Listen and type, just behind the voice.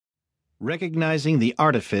Recognizing the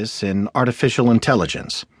Artifice in Artificial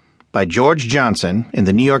Intelligence by George Johnson in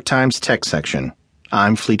the New York Times Tech section.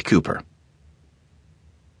 I'm Fleet Cooper.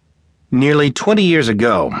 Nearly 20 years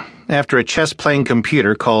ago, after a chess-playing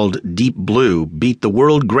computer called Deep Blue beat the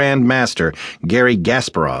world grandmaster Garry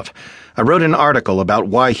Kasparov, I wrote an article about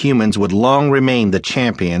why humans would long remain the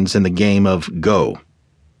champions in the game of Go.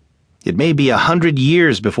 It may be 100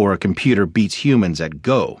 years before a computer beats humans at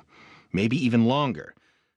Go, maybe even longer.